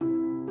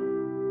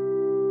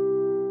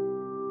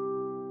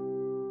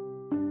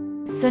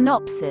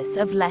Synopsis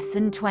of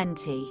Lesson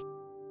 20.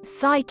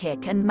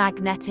 Psychic and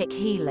Magnetic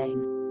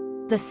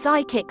Healing. The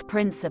psychic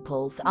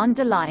principles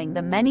underlying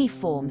the many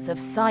forms of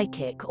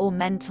psychic or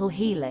mental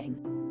healing.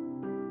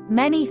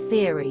 Many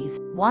theories,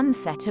 one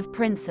set of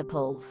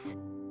principles.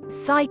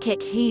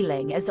 Psychic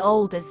healing as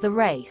old as the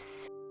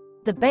race.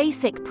 The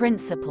basic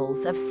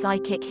principles of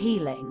psychic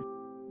healing.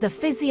 The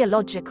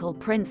physiological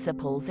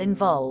principles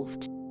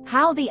involved.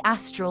 How the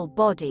astral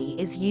body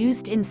is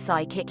used in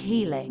psychic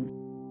healing.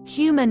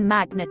 Human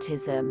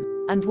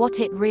magnetism, and what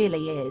it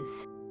really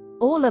is.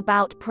 All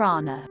about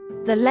prana,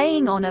 the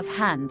laying on of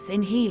hands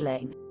in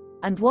healing,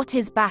 and what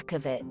is back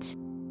of it.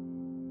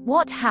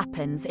 What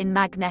happens in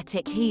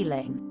magnetic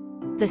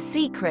healing? The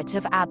secret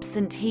of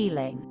absent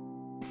healing.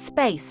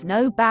 Space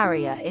no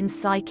barrier in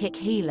psychic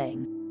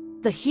healing.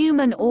 The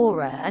human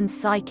aura and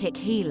psychic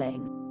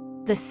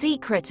healing. The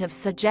secret of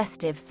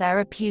suggestive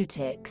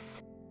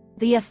therapeutics.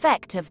 The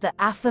effect of the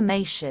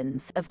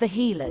affirmations of the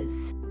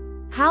healers.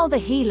 How the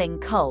healing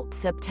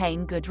cults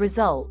obtain good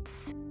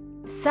results.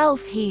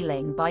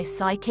 Self-healing by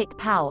psychic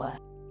power.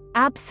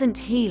 Absent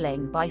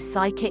healing by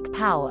psychic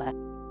power.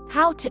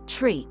 How to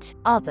treat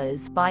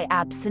others by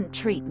absent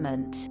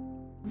treatment.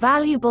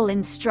 Valuable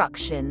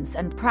instructions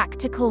and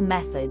practical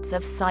methods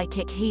of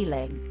psychic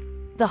healing.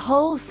 The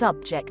whole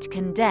subject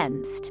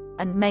condensed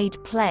and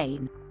made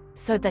plain,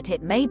 so that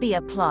it may be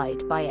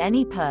applied by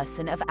any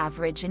person of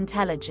average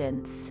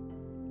intelligence.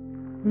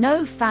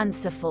 No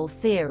fanciful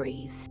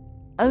theories.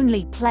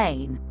 Only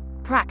plain,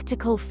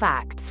 practical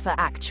facts for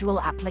actual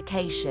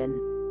application.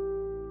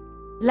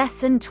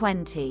 Lesson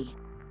 20.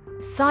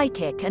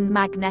 Psychic and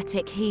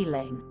Magnetic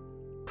Healing.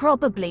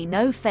 Probably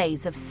no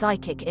phase of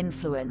psychic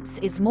influence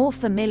is more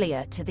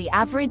familiar to the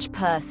average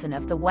person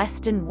of the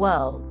Western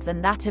world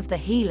than that of the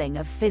healing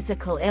of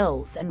physical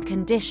ills and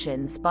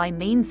conditions by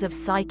means of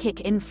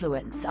psychic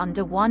influence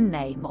under one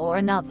name or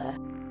another.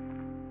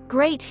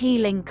 Great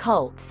healing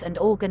cults and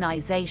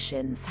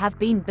organizations have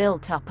been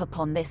built up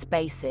upon this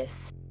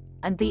basis,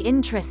 and the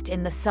interest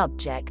in the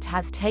subject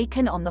has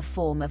taken on the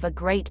form of a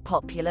great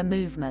popular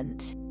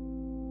movement.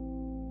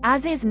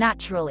 As is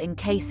natural in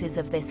cases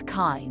of this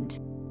kind,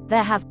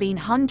 there have been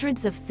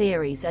hundreds of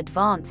theories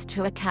advanced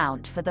to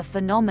account for the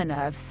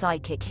phenomena of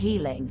psychic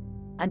healing,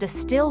 and a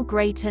still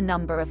greater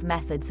number of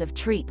methods of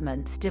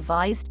treatments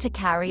devised to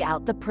carry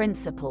out the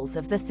principles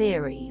of the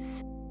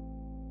theories.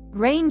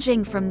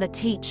 Ranging from the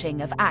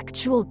teaching of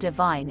actual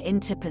divine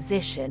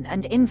interposition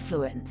and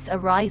influence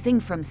arising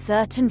from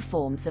certain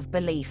forms of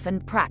belief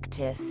and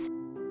practice,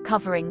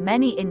 covering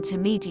many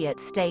intermediate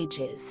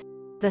stages.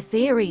 The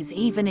theories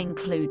even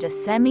include a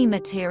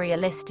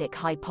semi-materialistic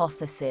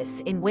hypothesis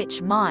in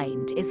which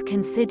mind is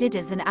considered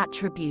as an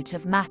attribute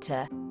of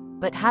matter,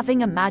 but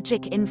having a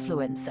magic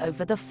influence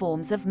over the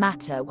forms of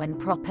matter when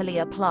properly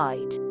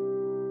applied.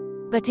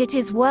 But it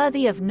is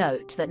worthy of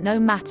note that no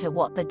matter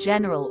what the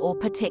general or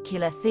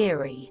particular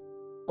theory,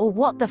 or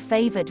what the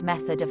favored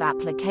method of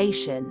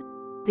application,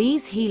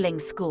 these healing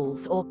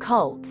schools or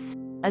cults,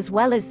 as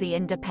well as the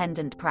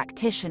independent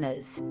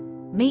practitioners,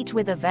 meet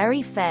with a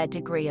very fair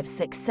degree of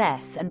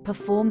success and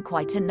perform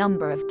quite a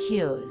number of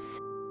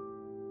cures.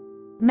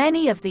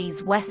 Many of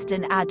these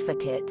Western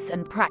advocates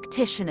and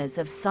practitioners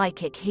of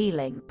psychic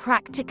healing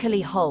practically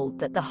hold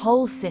that the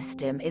whole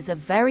system is a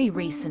very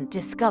recent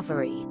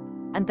discovery,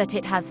 and that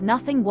it has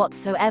nothing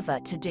whatsoever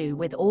to do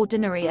with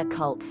ordinary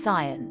occult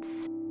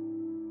science.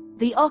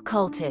 The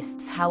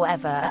occultists,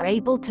 however, are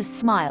able to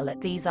smile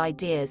at these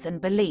ideas and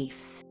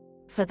beliefs,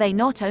 for they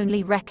not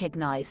only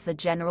recognize the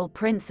general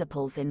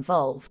principles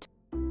involved,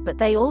 but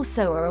they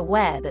also are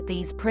aware that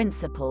these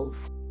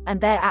principles,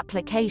 and their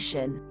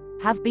application,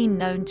 have been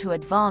known to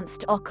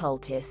advanced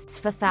occultists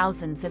for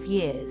thousands of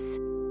years.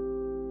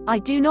 I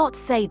do not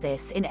say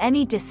this in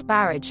any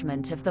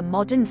disparagement of the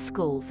modern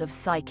schools of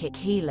psychic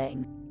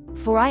healing,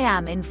 for I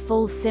am in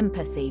full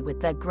sympathy with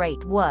their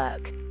great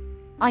work.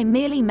 I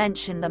merely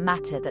mention the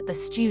matter that the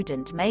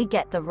student may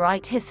get the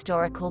right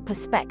historical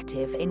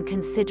perspective in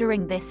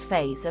considering this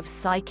phase of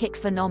psychic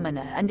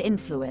phenomena and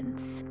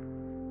influence.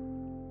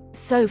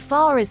 So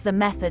far as the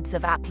methods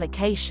of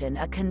application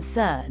are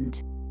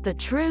concerned, the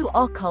true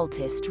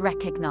occultist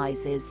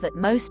recognizes that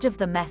most of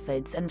the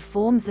methods and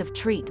forms of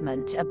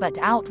treatment are but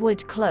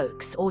outward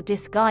cloaks or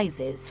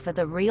disguises for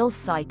the real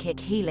psychic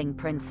healing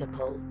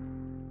principle.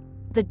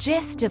 The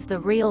gist of the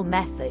real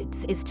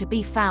methods is to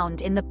be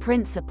found in the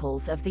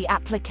principles of the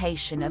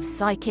application of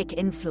psychic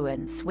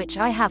influence which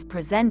I have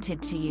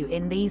presented to you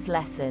in these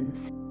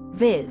lessons,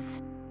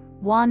 viz.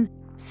 1.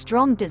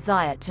 Strong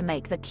desire to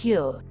make the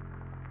cure.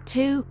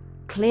 2.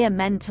 Clear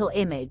mental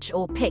image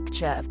or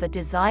picture of the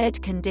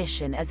desired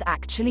condition as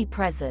actually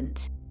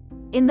present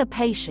in the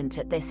patient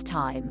at this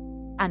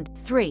time. And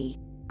 3.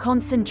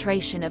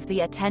 Concentration of the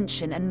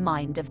attention and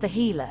mind of the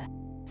healer,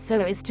 so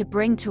as to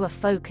bring to a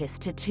focus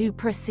to two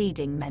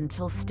preceding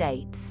mental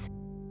states.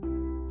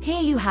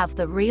 Here you have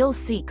the real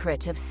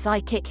secret of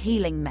psychic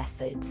healing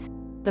methods.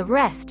 The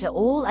rest are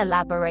all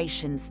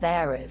elaborations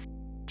thereof,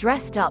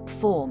 dressed up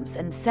forms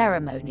and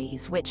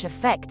ceremonies which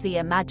affect the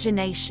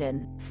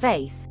imagination,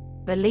 faith,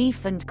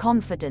 belief and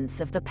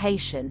confidence of the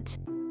patient,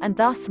 and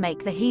thus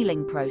make the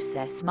healing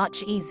process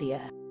much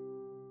easier.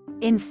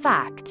 In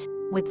fact,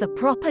 with the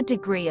proper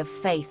degree of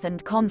faith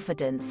and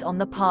confidence on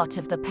the part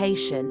of the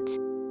patient,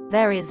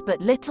 there is but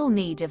little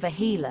need of a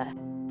healer,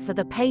 for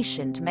the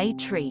patient may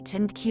treat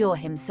and cure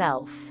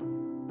himself.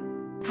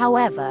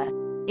 However,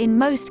 in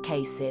most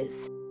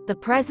cases, the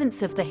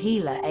presence of the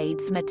healer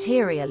aids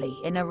materially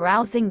in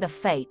arousing the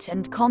faith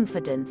and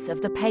confidence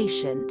of the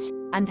patient,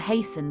 and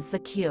hastens the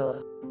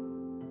cure.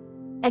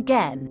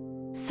 Again,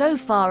 so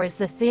far as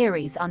the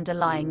theories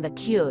underlying the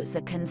cures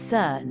are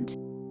concerned,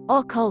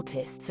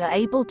 occultists are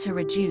able to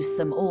reduce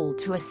them all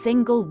to a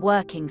single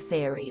working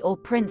theory or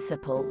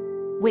principle,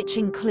 which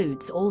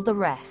includes all the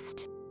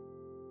rest.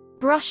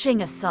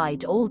 Brushing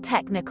aside all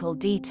technical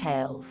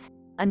details,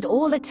 and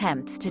all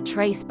attempts to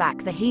trace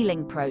back the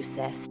healing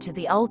process to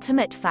the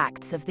ultimate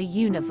facts of the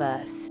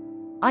universe,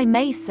 I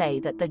may say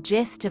that the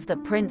gist of the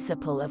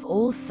principle of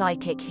all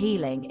psychic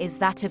healing is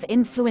that of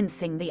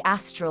influencing the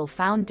astral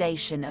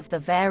foundation of the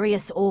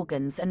various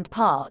organs and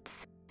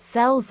parts,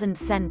 cells and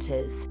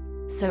centers,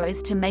 so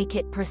as to make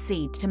it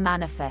proceed to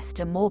manifest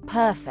a more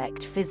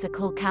perfect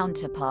physical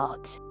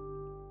counterpart.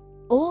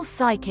 All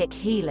psychic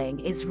healing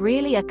is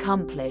really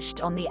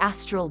accomplished on the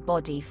astral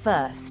body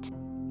first,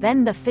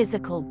 then the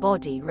physical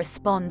body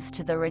responds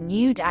to the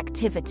renewed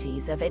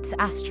activities of its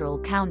astral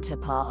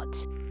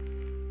counterpart.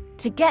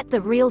 To get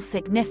the real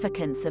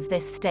significance of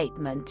this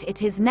statement,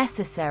 it is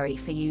necessary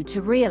for you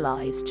to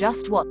realize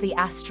just what the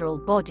astral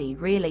body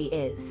really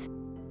is.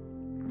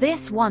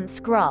 This once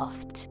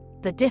grasped,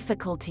 the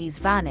difficulties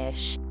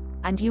vanish,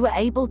 and you are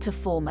able to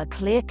form a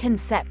clear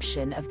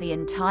conception of the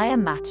entire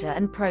matter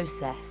and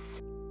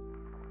process.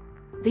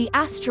 The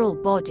astral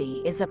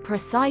body is a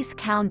precise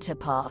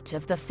counterpart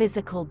of the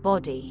physical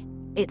body,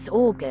 its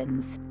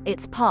organs,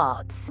 its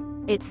parts,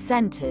 its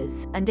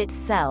centers, and its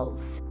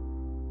cells.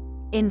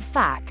 In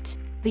fact,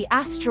 the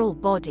astral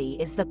body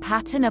is the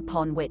pattern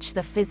upon which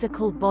the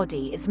physical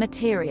body is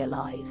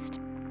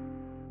materialized.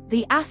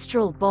 The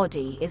astral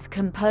body is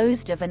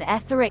composed of an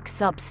etheric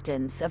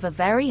substance of a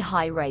very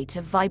high rate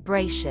of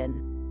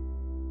vibration.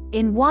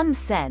 In one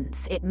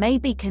sense, it may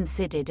be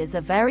considered as a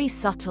very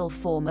subtle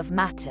form of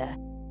matter,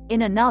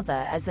 in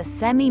another as a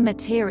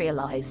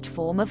semi-materialized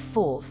form of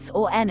force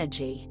or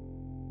energy.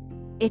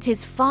 It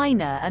is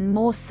finer and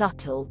more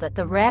subtle than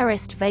the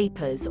rarest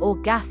vapors or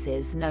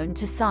gases known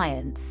to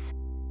science.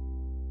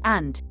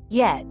 And,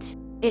 yet,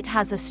 it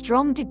has a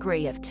strong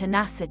degree of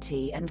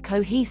tenacity and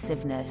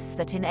cohesiveness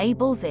that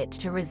enables it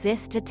to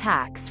resist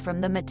attacks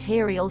from the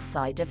material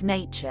side of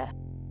nature.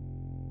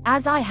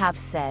 As I have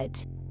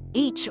said,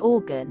 each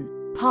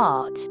organ,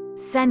 part,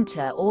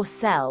 center or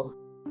cell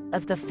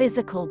of the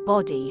physical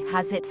body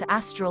has its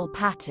astral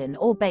pattern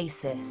or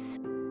basis.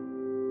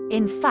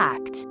 In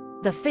fact,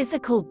 the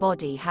physical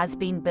body has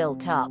been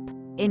built up,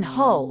 in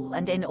whole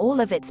and in all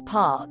of its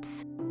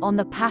parts, on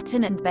the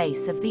pattern and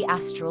base of the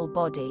astral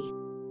body.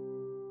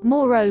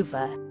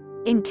 Moreover,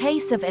 in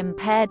case of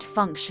impaired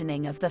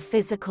functioning of the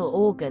physical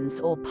organs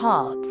or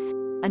parts,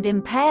 and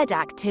impaired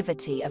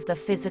activity of the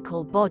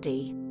physical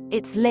body,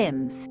 its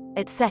limbs,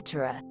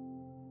 etc.,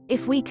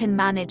 if we can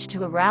manage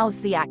to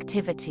arouse the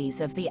activities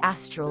of the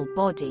astral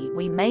body,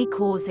 we may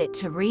cause it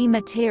to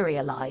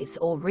re-materialize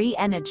or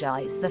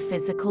re-energize the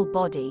physical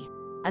body,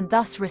 and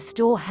thus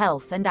restore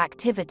health and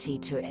activity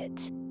to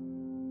it.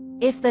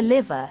 If the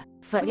liver,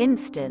 for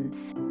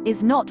instance,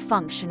 is not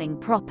functioning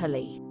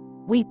properly,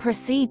 we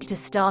proceed to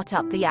start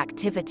up the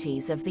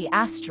activities of the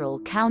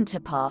astral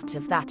counterpart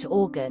of that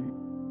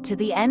organ, to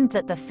the end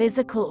that the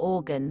physical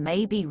organ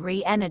may be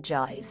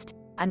re-energized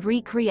and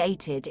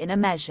recreated in a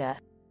measure.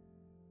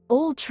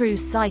 All true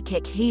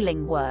psychic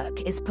healing work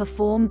is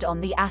performed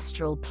on the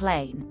astral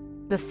plane,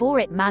 before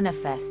it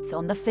manifests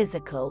on the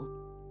physical.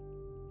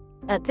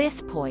 At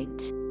this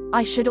point,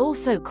 I should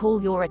also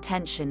call your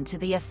attention to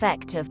the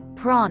effect of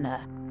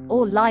prana,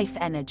 or life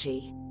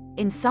energy,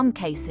 in some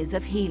cases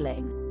of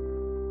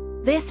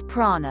healing. This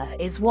prana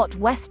is what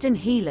Western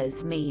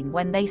healers mean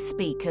when they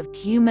speak of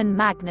human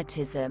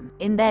magnetism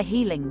in their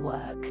healing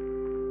work.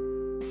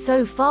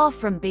 So far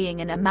from being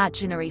an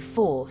imaginary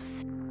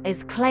force,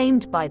 as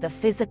claimed by the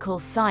physical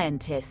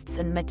scientists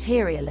and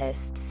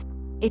materialists,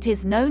 it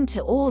is known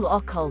to all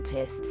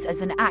occultists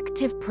as an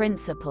active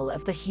principle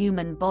of the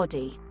human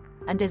body,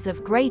 and is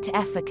of great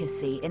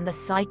efficacy in the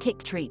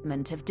psychic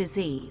treatment of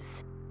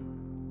disease.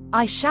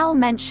 I shall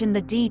mention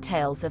the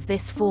details of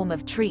this form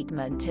of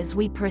treatment as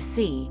we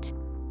proceed.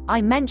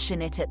 I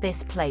mention it at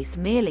this place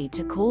merely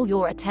to call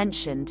your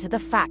attention to the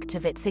fact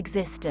of its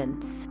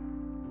existence.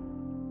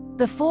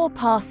 Before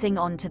passing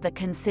on to the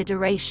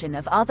consideration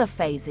of other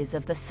phases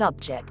of the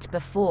subject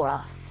before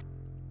us,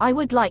 I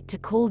would like to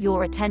call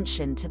your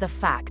attention to the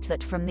fact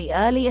that from the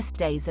earliest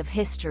days of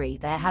history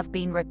there have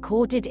been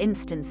recorded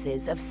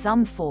instances of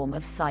some form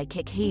of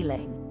psychic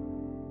healing.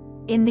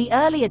 In the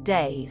earlier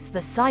days,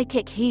 the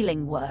psychic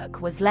healing work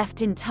was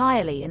left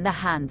entirely in the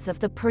hands of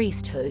the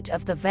priesthood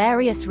of the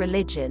various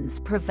religions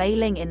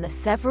prevailing in the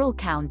several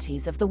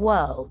counties of the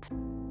world.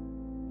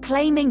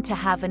 Claiming to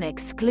have an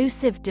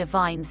exclusive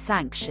divine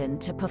sanction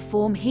to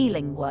perform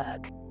healing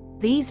work,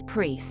 these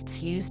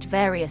priests used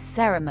various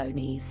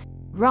ceremonies,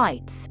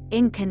 rites,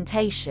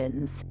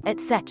 incantations,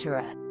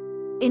 etc.,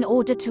 in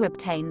order to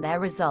obtain their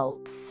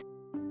results.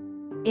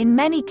 In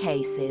many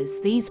cases,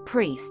 these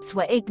priests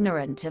were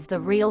ignorant of the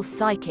real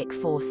psychic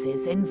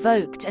forces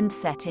invoked and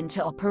set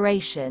into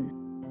operation.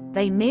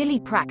 They merely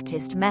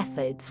practiced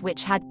methods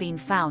which had been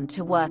found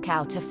to work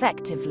out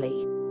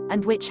effectively,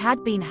 and which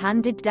had been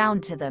handed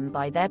down to them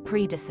by their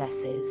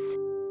predecessors.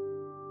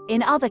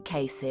 In other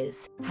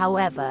cases,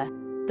 however,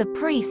 the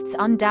priests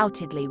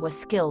undoubtedly were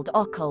skilled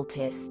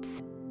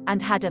occultists,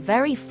 and had a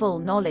very full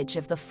knowledge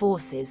of the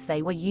forces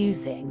they were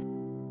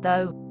using,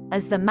 though,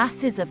 as the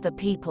masses of the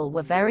people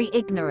were very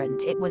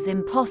ignorant, it was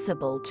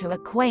impossible to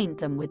acquaint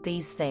them with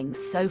these things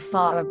so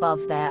far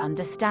above their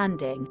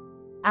understanding,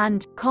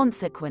 and,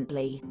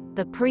 consequently,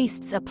 the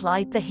priests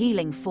applied the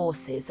healing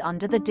forces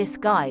under the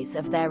disguise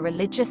of their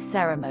religious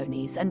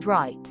ceremonies and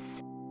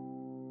rites.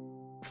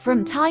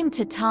 From time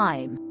to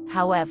time,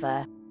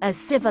 however, as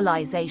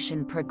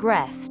civilization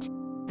progressed,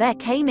 there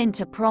came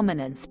into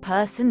prominence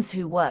persons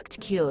who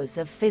worked cures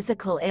of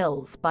physical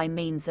ills by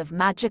means of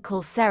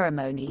magical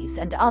ceremonies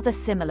and other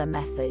similar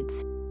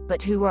methods,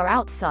 but who were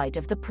outside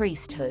of the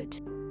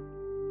priesthood.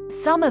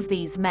 Some of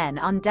these men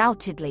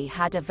undoubtedly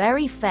had a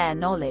very fair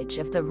knowledge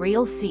of the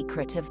real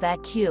secret of their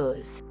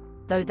cures,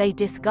 though they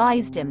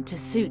disguised them to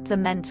suit the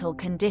mental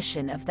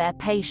condition of their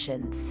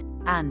patients,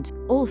 and,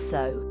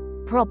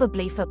 also,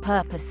 probably for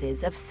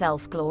purposes of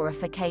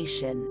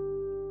self-glorification.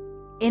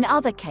 In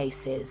other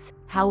cases,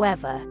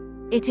 however,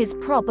 it is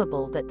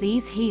probable that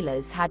these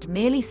healers had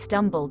merely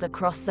stumbled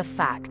across the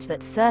fact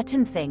that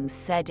certain things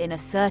said in a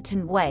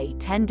certain way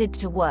tended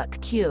to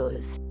work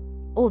cures,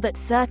 or that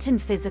certain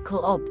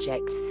physical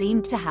objects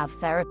seemed to have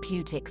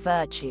therapeutic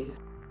virtue.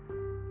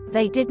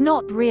 They did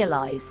not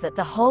realize that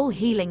the whole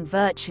healing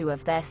virtue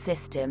of their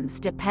systems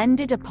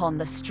depended upon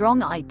the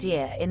strong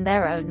idea in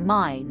their own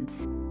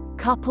minds,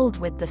 coupled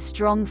with the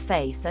strong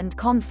faith and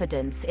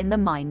confidence in the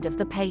mind of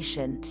the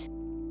patient.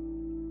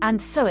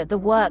 And so the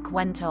work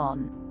went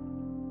on.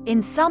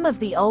 In some of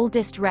the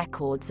oldest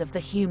records of the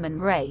human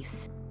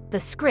race, the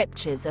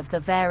scriptures of the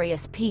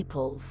various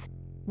peoples,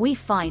 we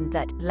find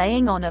that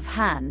laying on of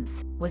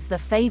hands was the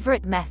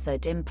favorite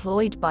method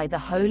employed by the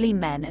holy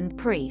men and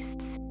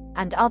priests,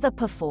 and other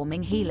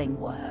performing healing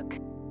work.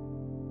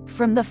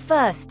 From the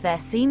first, there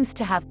seems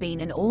to have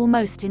been an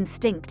almost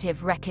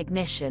instinctive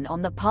recognition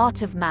on the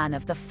part of man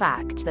of the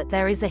fact that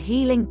there is a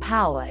healing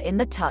power in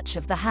the touch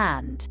of the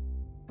hand.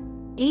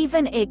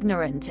 Even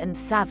ignorant and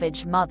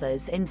savage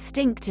mothers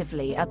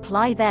instinctively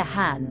apply their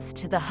hands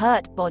to the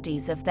hurt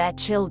bodies of their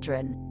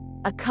children,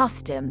 a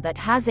custom that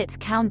has its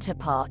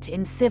counterpart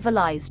in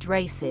civilized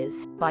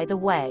races, by the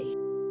way.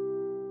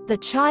 The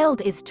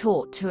child is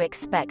taught to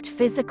expect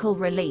physical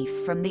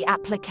relief from the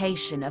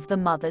application of the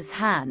mother's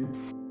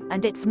hands,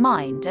 and its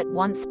mind at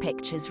once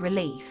pictures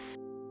relief.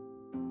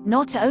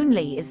 Not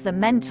only is the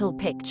mental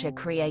picture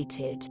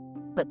created,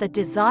 but the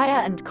desire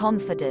and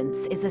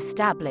confidence is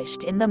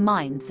established in the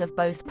minds of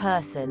both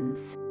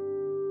persons.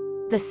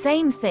 The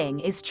same thing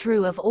is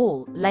true of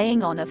all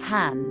laying on of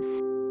hands,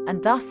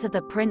 and thus are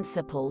the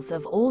principles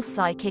of all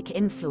psychic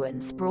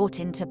influence brought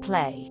into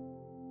play.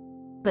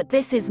 But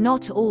this is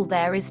not all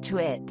there is to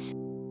it.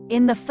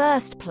 In the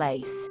first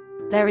place,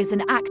 there is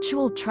an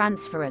actual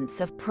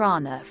transference of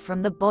prana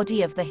from the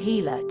body of the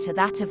healer to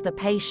that of the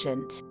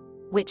patient,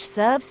 which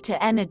serves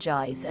to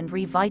energize and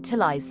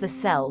revitalize the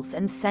cells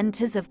and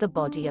centers of the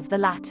body of the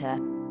latter.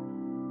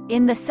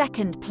 In the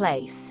second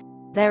place,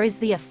 there is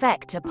the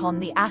effect upon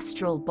the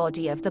astral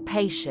body of the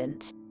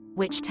patient,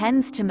 which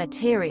tends to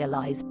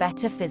materialize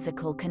better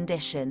physical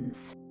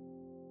conditions.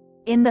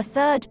 In the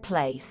third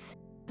place,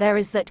 there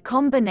is that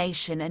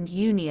combination and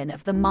union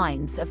of the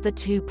minds of the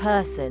two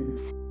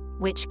persons,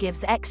 which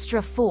gives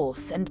extra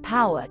force and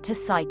power to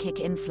psychic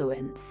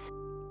influence.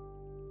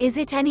 Is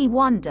it any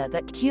wonder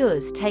that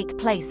cures take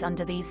place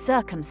under these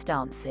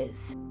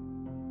circumstances?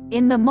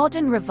 In the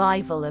modern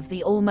revival of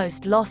the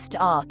almost lost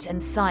art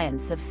and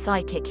science of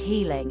psychic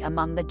healing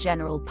among the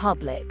general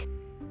public,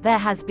 there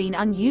has been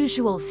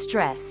unusual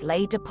stress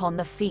laid upon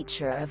the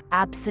feature of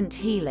absent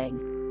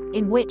healing,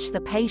 in which the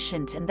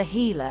patient and the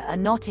healer are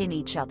not in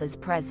each other's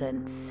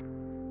presence.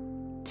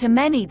 To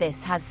many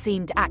this has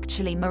seemed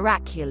actually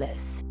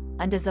miraculous,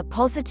 and as a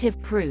positive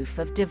proof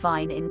of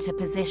divine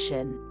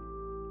interposition.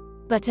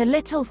 But a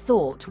little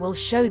thought will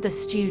show the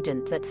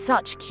student that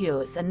such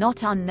cures are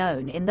not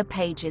unknown in the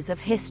pages of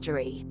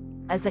history,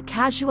 as a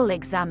casual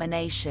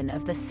examination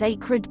of the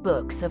sacred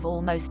books of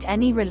almost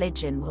any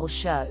religion will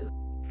show.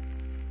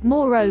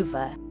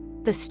 Moreover,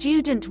 the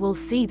student will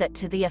see that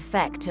to the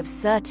effect of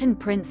certain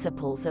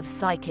principles of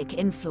psychic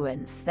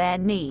influence there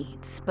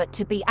needs but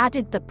to be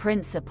added the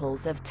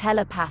principles of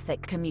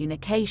telepathic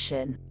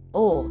communication,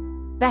 or,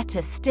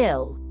 better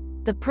still,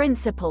 the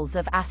principles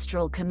of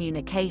astral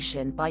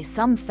communication by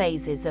some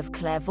phases of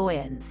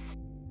clairvoyance,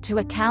 to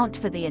account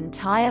for the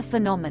entire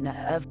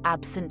phenomena of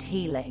absent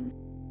healing.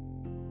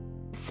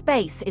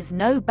 Space is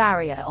no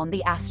barrier on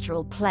the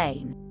astral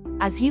plane,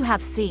 as you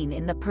have seen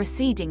in the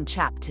preceding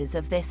chapters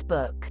of this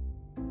book.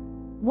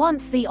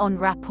 Once the en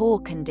rapport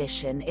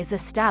condition is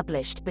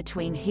established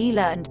between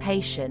healer and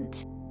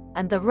patient,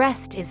 and the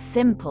rest is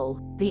simple,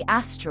 the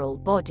astral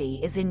body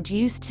is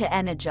induced to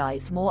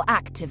energize more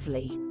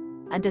actively,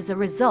 and as a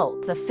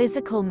result the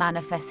physical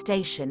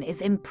manifestation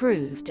is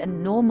improved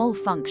and normal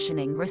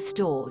functioning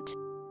restored.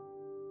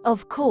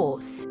 Of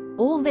course,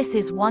 all this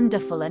is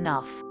wonderful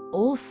enough,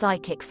 all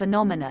psychic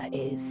phenomena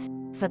is,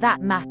 for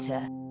that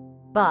matter.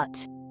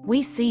 But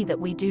we see that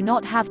we do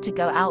not have to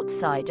go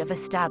outside of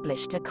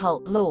established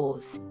occult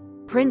laws,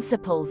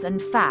 principles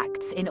and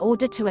facts in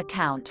order to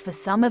account for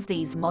some of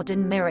these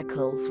modern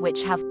miracles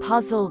which have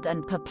puzzled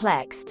and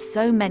perplexed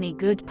so many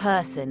good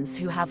persons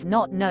who have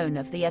not known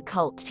of the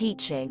occult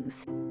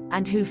teachings,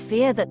 and who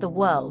fear that the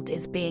world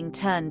is being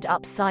turned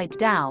upside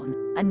down,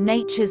 and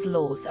nature's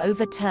laws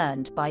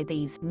overturned by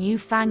these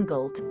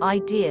newfangled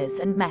ideas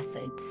and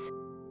methods.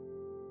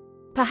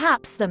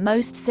 Perhaps the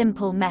most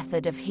simple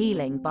method of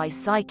healing by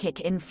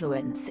psychic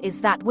influence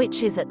is that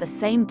which is at the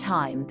same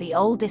time the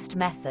oldest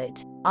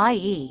method,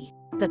 i.e.,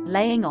 the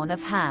laying on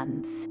of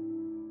hands.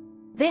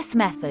 This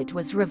method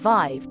was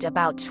revived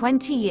about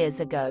 20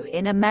 years ago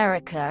in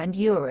America and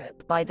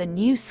Europe by the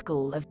new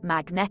school of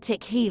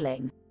magnetic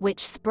healing, which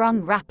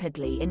sprung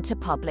rapidly into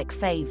public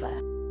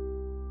favor.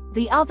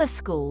 The other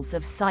schools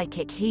of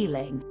psychic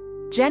healing,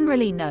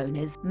 generally known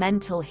as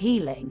mental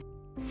healing,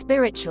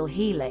 spiritual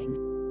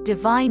healing,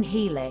 divine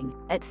healing,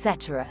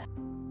 etc.,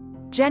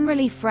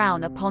 generally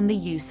frown upon the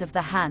use of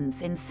the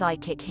hands in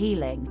psychic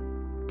healing,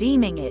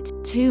 deeming it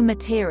too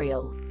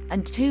material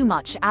and too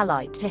much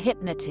allied to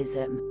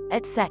hypnotism,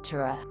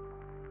 etc.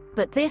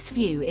 But this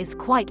view is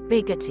quite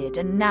bigoted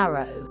and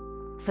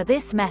narrow, for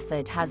this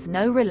method has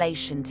no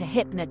relation to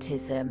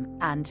hypnotism,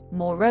 and,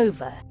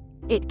 moreover,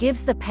 it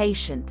gives the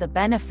patient the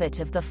benefit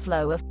of the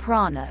flow of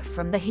prana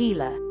from the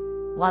healer,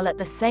 while at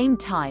the same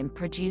time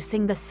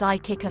producing the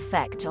psychic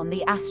effect on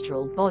the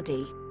astral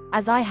body,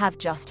 as I have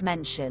just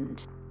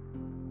mentioned.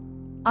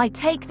 I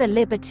take the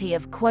liberty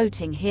of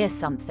quoting here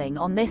something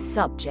on this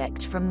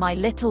subject from my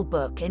little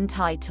book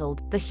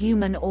entitled The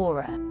Human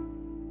Aura.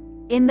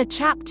 In the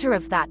chapter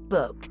of that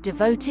book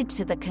devoted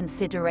to the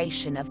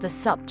consideration of the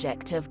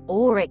subject of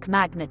auric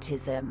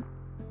magnetism,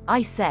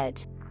 I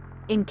said,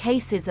 in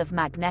cases of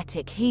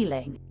magnetic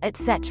healing,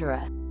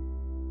 etc.,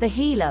 the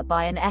healer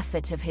by an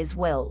effort of his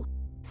will,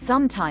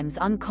 sometimes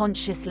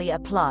unconsciously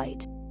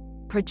applied,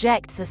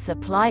 projects a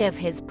supply of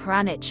his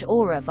pranic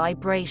aura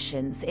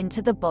vibrations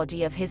into the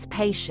body of his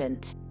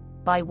patient,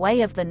 by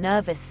way of the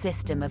nervous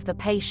system of the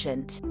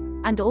patient,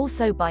 and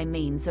also by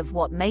means of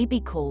what may be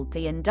called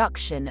the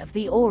induction of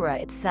the aura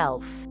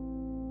itself.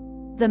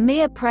 The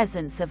mere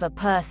presence of a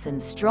person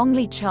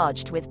strongly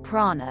charged with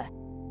prana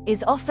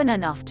is often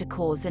enough to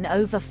cause an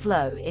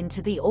overflow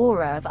into the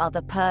aura of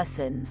other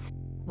persons,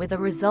 with a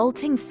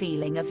resulting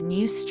feeling of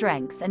new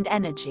strength and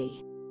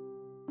energy.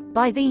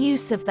 By the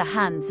use of the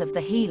hands of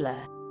the healer,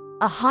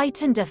 a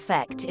heightened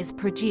effect is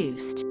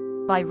produced,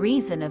 by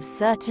reason of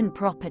certain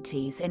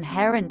properties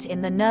inherent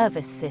in the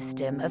nervous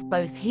system of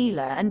both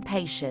healer and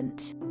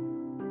patient.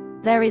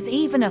 There is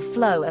even a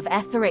flow of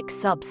etheric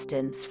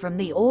substance from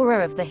the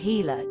aura of the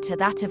healer to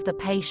that of the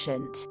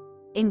patient,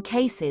 in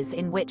cases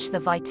in which the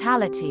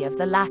vitality of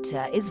the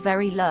latter is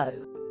very low.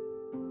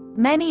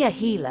 Many a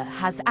healer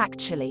has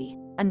actually,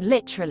 and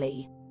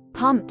literally,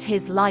 pumped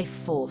his life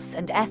force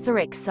and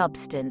etheric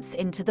substance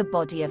into the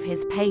body of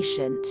his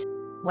patient,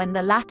 when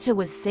the latter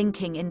was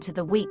sinking into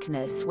the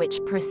weakness which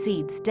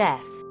precedes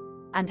death,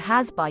 and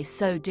has by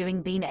so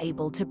doing been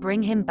able to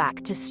bring him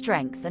back to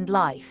strength and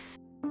life.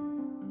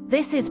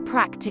 This is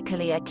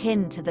practically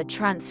akin to the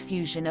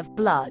transfusion of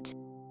blood,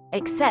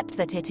 except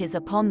that it is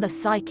upon the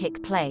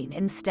psychic plane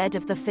instead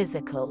of the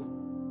physical.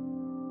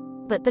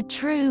 But the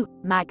true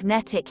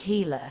magnetic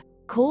healer,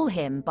 call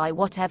him by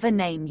whatever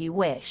name you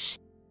wish,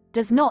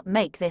 does not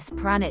make this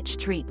pranic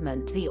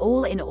treatment the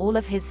all-in-all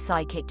of his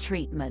psychic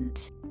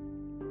treatment.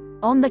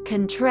 On the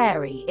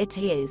contrary, it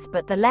is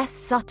but the less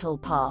subtle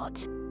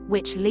part,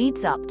 which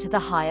leads up to the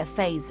higher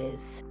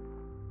phases.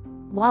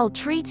 While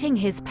treating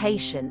his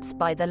patients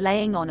by the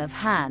laying on of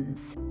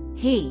hands,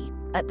 he,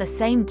 at the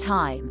same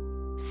time,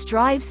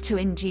 strives to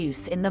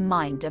induce in the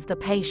mind of the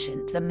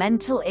patient the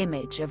mental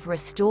image of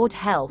restored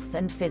health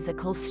and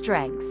physical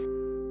strength.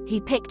 He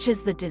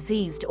pictures the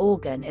diseased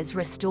organ as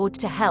restored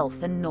to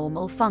health and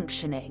normal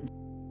functioning.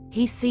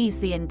 He sees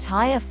the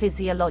entire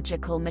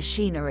physiological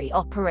machinery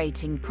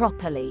operating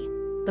properly,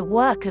 the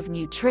work of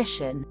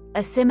nutrition,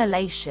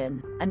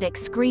 assimilation, and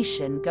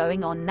excretion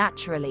going on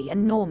naturally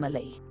and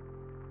normally.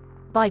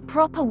 By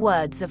proper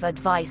words of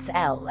advice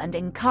and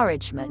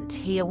encouragement,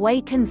 he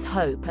awakens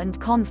hope and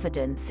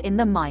confidence in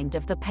the mind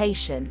of the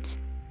patient,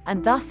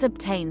 and thus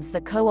obtains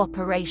the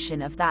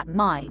cooperation of that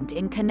mind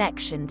in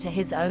connection to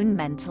his own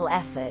mental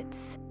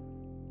efforts.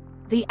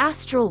 The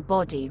astral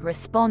body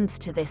responds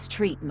to this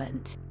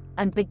treatment,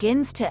 and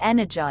begins to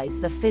energize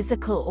the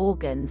physical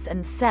organs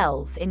and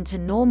cells into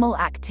normal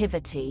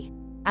activity,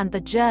 and the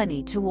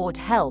journey toward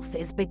health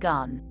is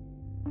begun.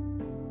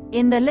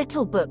 In the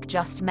little book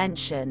just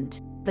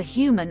mentioned, the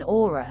human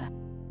aura,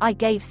 I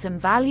gave some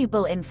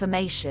valuable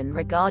information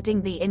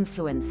regarding the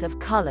influence of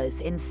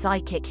colors in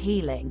psychic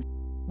healing,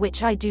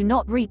 which I do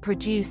not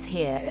reproduce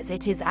here as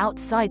it is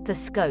outside the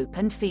scope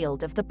and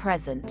field of the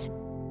present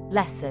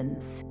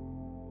lessons.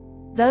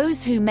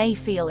 Those who may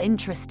feel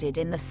interested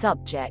in the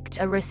subject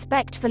are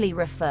respectfully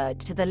referred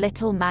to the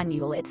little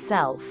manual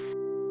itself.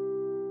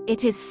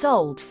 It is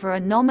sold for a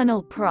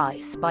nominal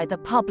price by the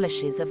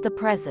publishers of the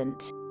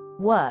present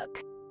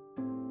work.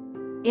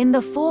 In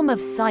the form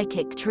of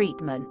psychic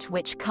treatment,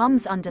 which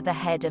comes under the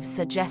head of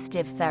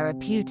suggestive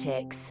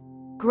therapeutics,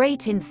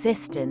 great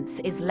insistence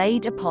is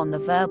laid upon the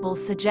verbal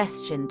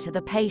suggestion to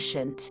the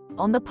patient,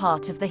 on the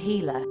part of the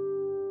healer.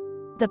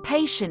 The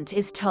patient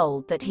is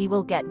told that he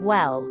will get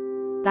well,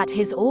 that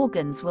his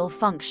organs will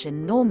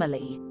function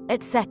normally,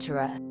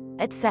 etc.,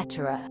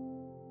 etc.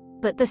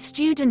 But the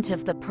student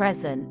of the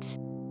present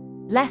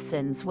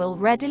lessons will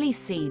readily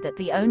see that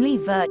the only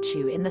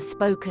virtue in the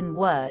spoken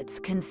words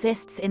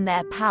consists in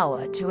their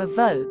power to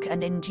evoke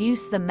and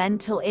induce the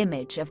mental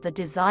image of the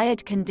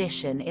desired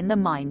condition in the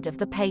mind of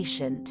the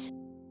patient.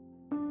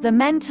 The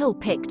mental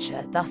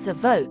picture thus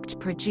evoked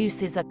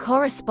produces a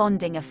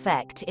corresponding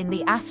effect in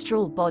the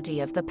astral body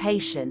of the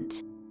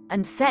patient,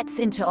 and sets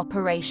into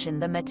operation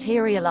the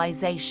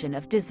materialization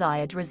of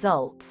desired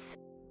results.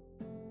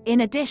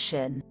 In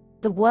addition,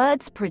 the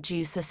words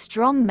produce a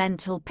strong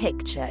mental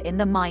picture in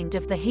the mind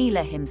of the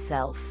healer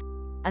himself,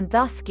 and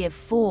thus give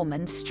form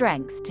and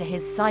strength to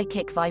his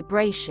psychic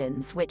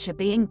vibrations which are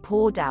being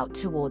poured out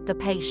toward the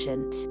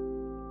patient.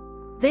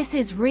 This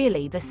is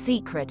really the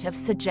secret of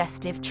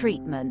suggestive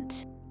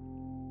treatment.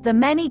 The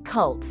many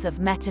cults of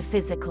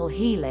metaphysical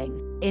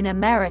healing, in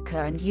America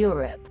and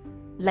Europe,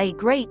 lay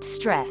great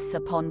stress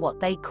upon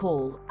what they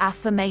call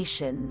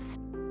affirmations,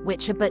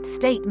 which are but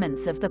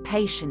statements of the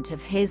patient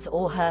of his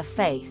or her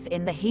faith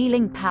in the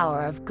healing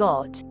power of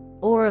God,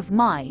 or of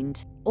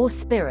mind, or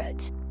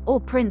spirit, or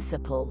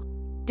principle.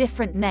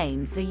 Different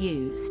names are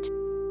used.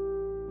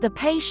 The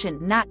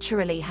patient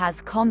naturally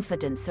has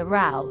confidence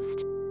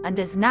aroused, and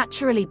as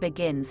naturally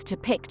begins to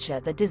picture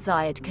the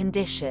desired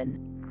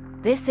condition,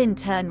 this in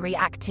turn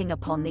reacting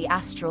upon the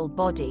astral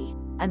body,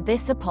 and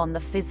this upon the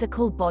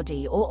physical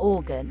body or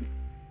organ.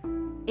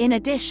 In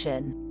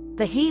addition,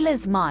 the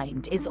healer's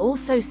mind is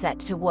also set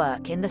to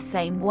work in the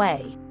same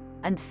way,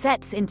 and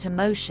sets into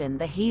motion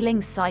the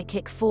healing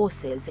psychic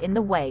forces in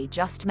the way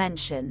just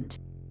mentioned.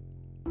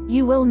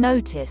 You will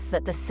notice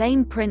that the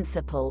same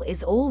principle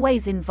is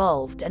always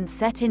involved and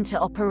set into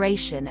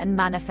operation and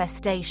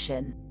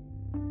manifestation.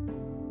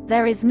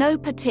 There is no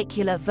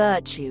particular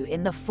virtue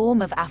in the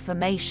form of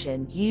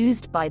affirmation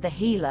used by the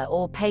healer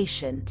or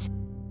patient,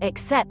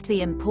 except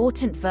the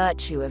important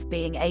virtue of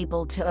being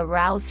able to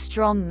arouse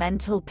strong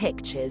mental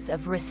pictures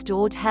of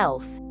restored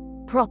health,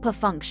 proper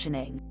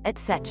functioning,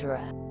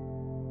 etc.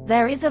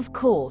 There is of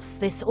course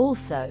this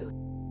also.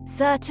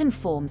 Certain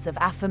forms of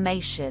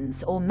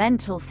affirmations or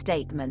mental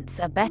statements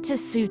are better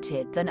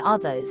suited than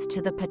others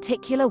to the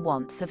particular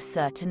wants of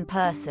certain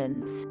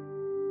persons.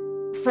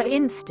 For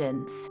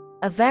instance,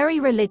 a very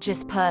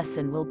religious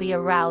person will be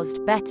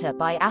aroused better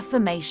by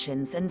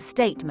affirmations and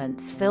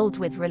statements filled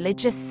with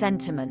religious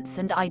sentiments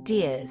and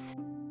ideas,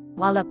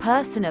 while a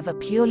person of a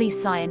purely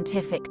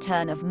scientific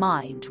turn of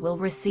mind will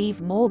receive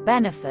more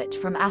benefit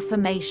from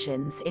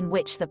affirmations in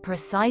which the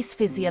precise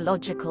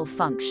physiological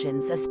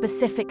functions are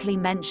specifically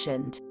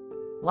mentioned,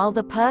 while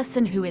the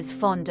person who is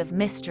fond of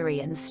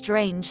mystery and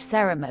strange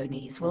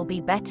ceremonies will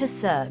be better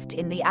served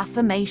in the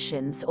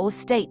affirmations or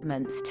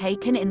statements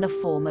taken in the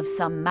form of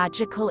some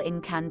magical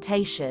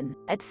incantation,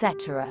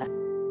 etc.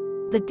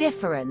 The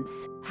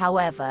difference,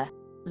 however,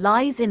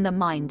 lies in the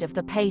mind of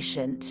the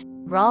patient,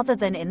 rather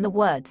than in the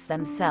words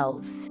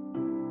themselves.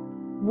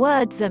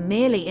 Words are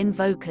merely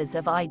invokers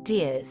of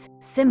ideas,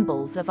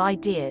 symbols of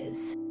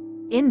ideas.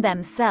 In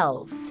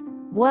themselves,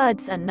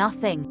 words are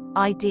nothing,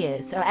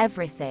 ideas are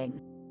everything.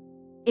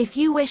 If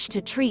you wish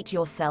to treat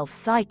yourself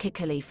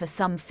psychically for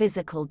some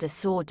physical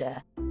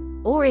disorder,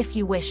 or if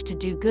you wish to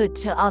do good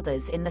to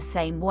others in the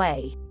same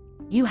way,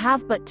 you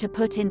have but to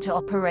put into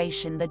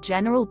operation the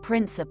general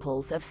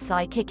principles of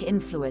psychic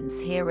influence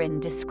herein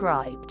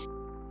described.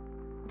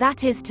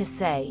 That is to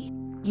say,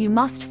 you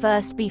must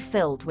first be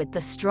filled with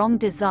the strong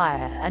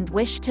desire and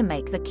wish to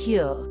make the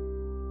cure.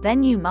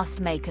 Then you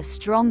must make a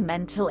strong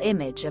mental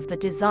image of the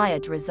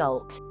desired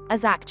result,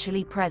 as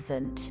actually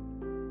present.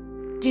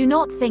 Do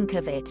not think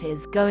of it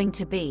as going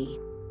to be.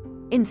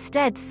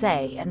 Instead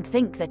say and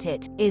think that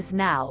it is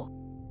now.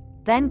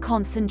 Then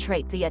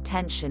concentrate the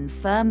attention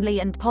firmly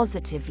and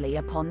positively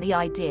upon the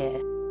idea.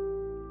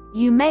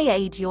 You may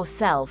aid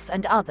yourself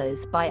and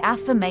others by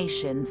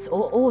affirmations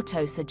or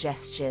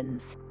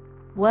autosuggestions,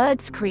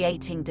 words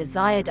creating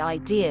desired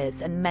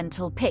ideas and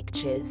mental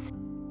pictures.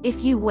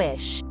 If you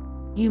wish,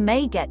 you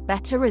may get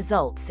better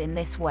results in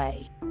this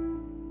way.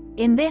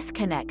 In this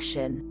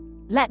connection,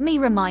 let me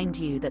remind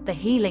you that the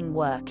healing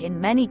work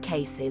in many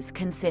cases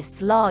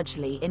consists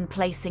largely in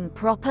placing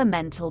proper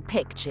mental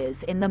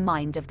pictures in the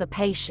mind of the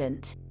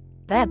patient,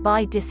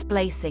 thereby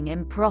displacing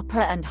improper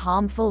and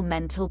harmful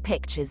mental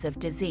pictures of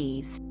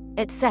disease,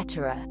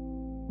 etc.,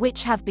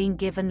 which have been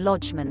given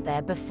lodgment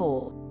there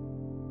before.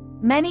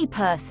 Many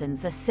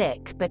persons are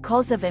sick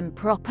because of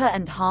improper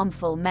and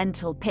harmful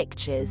mental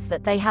pictures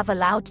that they have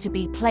allowed to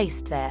be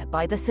placed there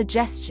by the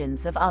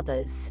suggestions of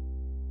others.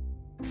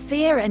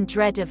 Fear and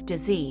dread of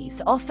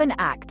disease often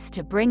acts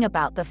to bring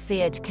about the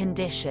feared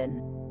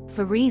condition,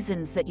 for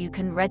reasons that you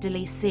can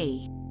readily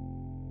see.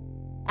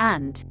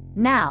 And,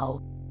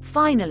 now,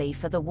 finally,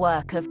 for the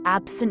work of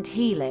absent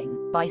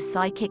healing by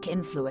psychic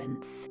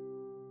influence.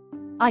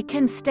 I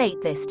can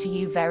state this to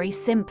you very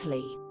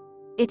simply.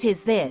 It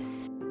is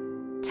this.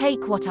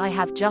 Take what I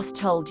have just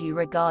told you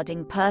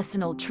regarding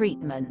personal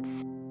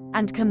treatments,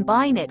 and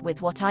combine it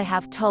with what I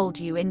have told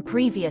you in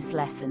previous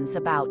lessons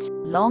about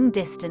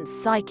long-distance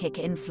psychic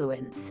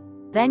influence,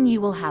 then you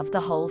will have the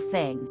whole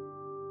thing.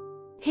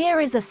 Here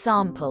is a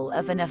sample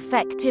of an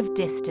effective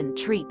distant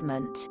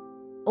treatment,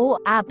 or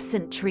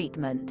absent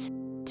treatment,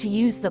 to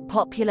use the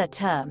popular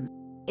term.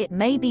 It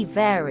may be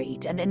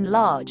varied and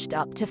enlarged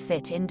up to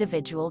fit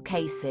individual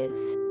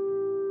cases.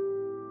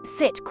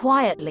 Sit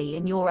quietly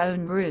in your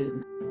own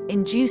room,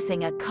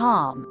 inducing a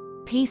calm,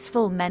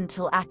 peaceful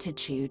mental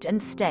attitude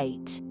and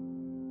state.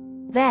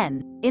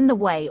 Then, in the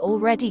way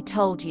already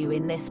told you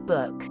in this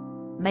book,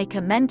 make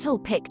a mental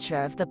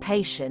picture of the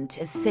patient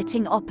as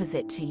sitting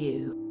opposite to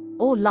you,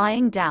 or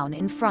lying down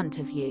in front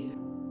of you.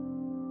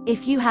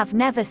 If you have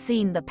never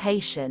seen the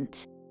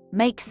patient,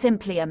 make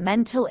simply a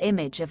mental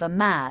image of a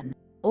man,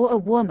 or a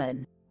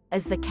woman,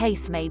 as the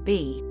case may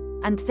be,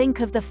 and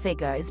think of the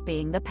figure as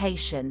being the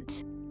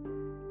patient.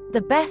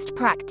 The best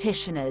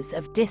practitioners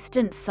of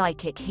distant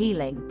psychic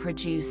healing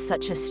produce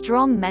such a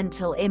strong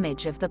mental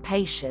image of the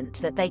patient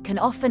that they can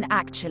often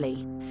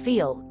actually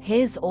feel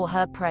his or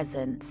her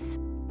presence.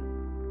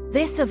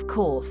 This, of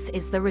course,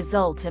 is the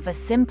result of a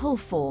simple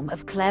form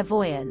of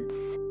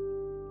clairvoyance.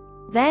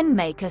 Then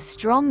make a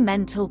strong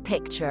mental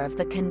picture of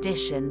the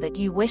condition that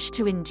you wish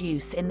to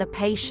induce in the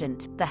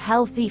patient, the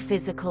healthy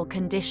physical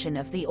condition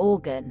of the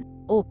organ,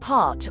 or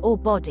part or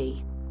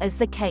body, as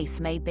the case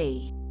may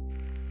be.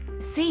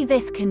 See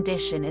this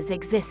condition as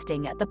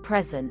existing at the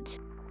present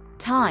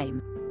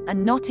time,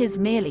 and not as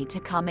merely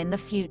to come in the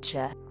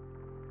future.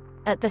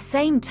 At the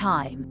same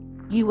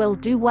time, you will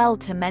do well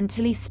to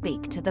mentally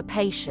speak to the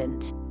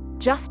patient,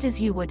 just as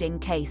you would in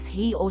case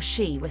he or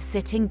she was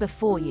sitting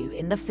before you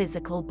in the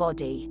physical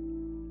body.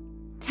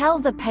 Tell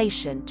the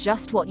patient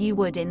just what you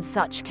would in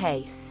such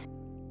case.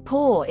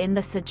 Pour in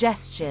the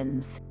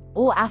suggestions,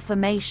 or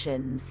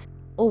affirmations,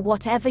 or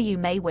whatever you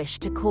may wish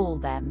to call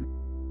them.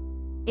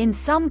 In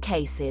some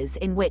cases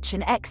in which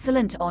an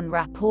excellent en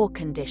rapport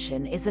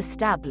condition is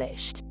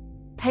established,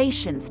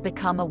 patients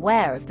become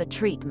aware of the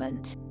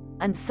treatment,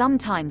 and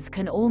sometimes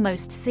can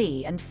almost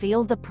see and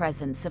feel the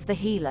presence of the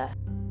healer.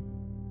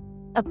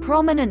 A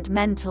prominent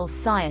mental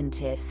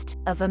scientist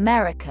of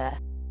America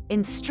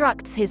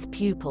instructs his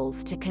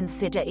pupils to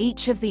consider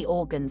each of the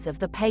organs of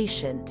the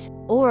patient,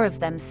 or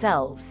of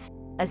themselves,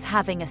 as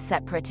having a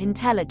separate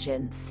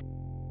intelligence,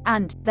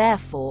 and,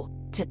 therefore,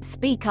 to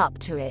speak up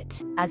to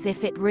it, as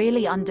if it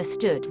really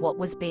understood what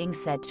was being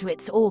said to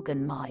its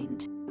organ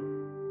mind.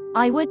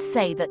 I would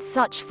say that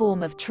such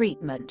form of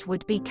treatment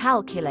would be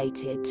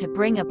calculated to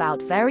bring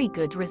about very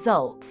good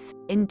results,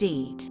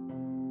 indeed.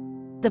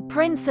 The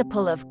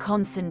principle of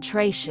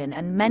concentration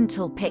and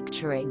mental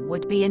picturing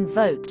would be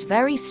invoked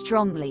very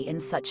strongly in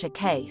such a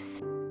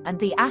case, and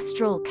the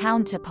astral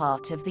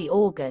counterpart of the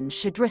organ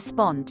should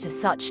respond to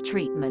such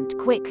treatment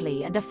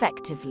quickly and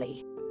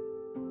effectively.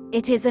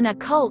 It is an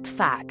occult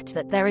fact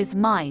that there is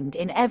mind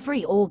in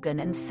every organ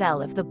and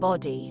cell of the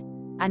body,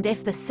 and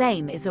if the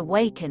same is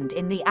awakened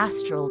in the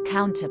astral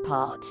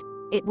counterpart,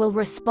 it will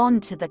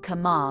respond to the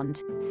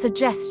command,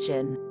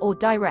 suggestion, or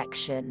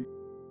direction.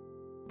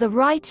 The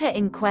writer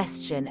in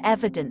question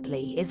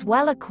evidently is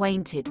well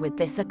acquainted with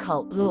this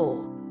occult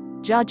law,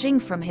 judging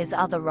from his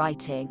other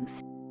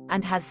writings,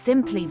 and has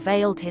simply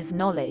veiled his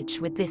knowledge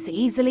with this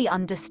easily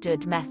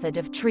understood method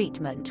of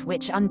treatment,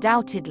 which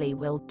undoubtedly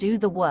will do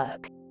the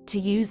work, to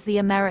use the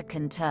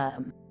American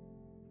term.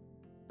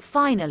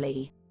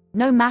 Finally,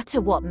 no matter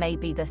what may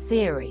be the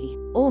theory,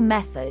 or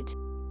method,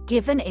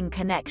 given in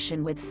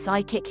connection with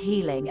psychic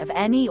healing of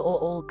any or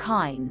all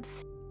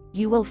kinds,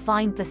 you will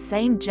find the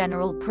same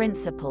general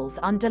principles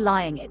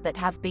underlying it that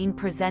have been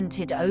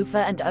presented over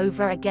and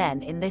over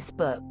again in this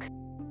book.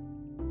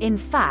 In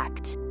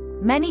fact,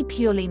 many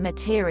purely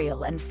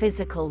material and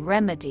physical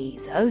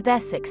remedies owe their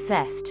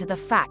success to the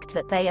fact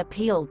that they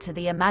appeal to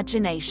the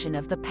imagination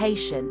of the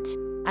patient,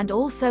 and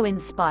also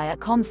inspire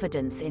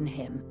confidence in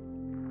him.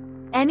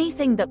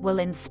 Anything that will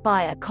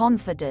inspire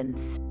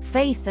confidence,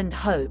 faith and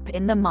hope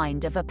in the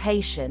mind of a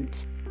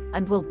patient,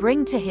 and will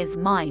bring to his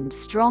mind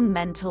strong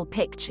mental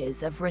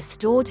pictures of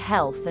restored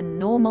health and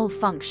normal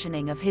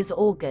functioning of his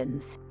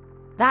organs,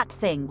 that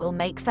thing will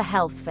make for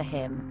health for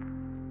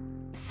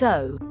him.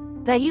 So,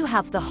 there you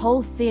have the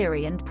whole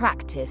theory and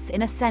practice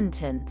in a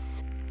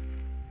sentence.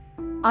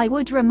 I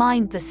would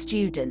remind the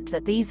student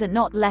that these are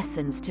not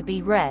lessons to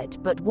be read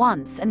but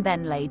once and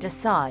then laid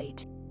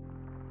aside.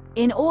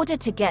 In order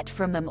to get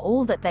from them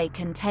all that they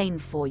contain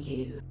for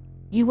you,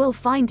 You will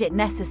find it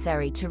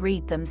necessary to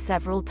read them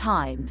several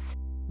times,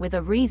 with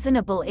a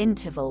reasonable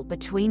interval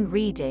between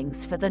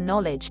readings for the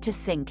knowledge to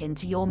sink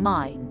into your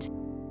mind.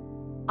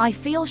 I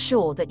feel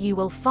sure that you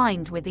will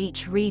find with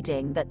each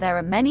reading that there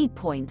are many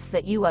points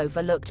that you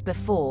overlooked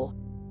before.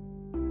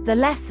 The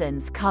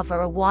lessons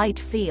cover a wide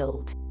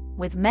field,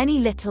 with many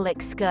little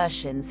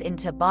excursions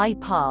into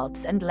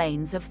bypaths and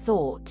lanes of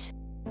thought.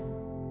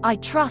 I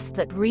trust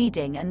that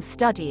reading and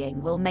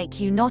studying will make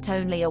you not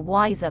only a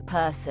wiser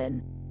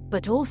person,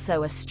 but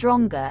also a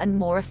stronger and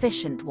more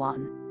efficient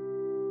one.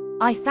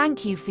 I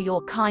thank you for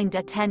your kind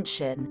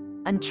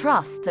attention, and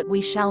trust that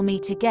we shall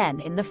meet again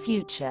in the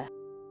future.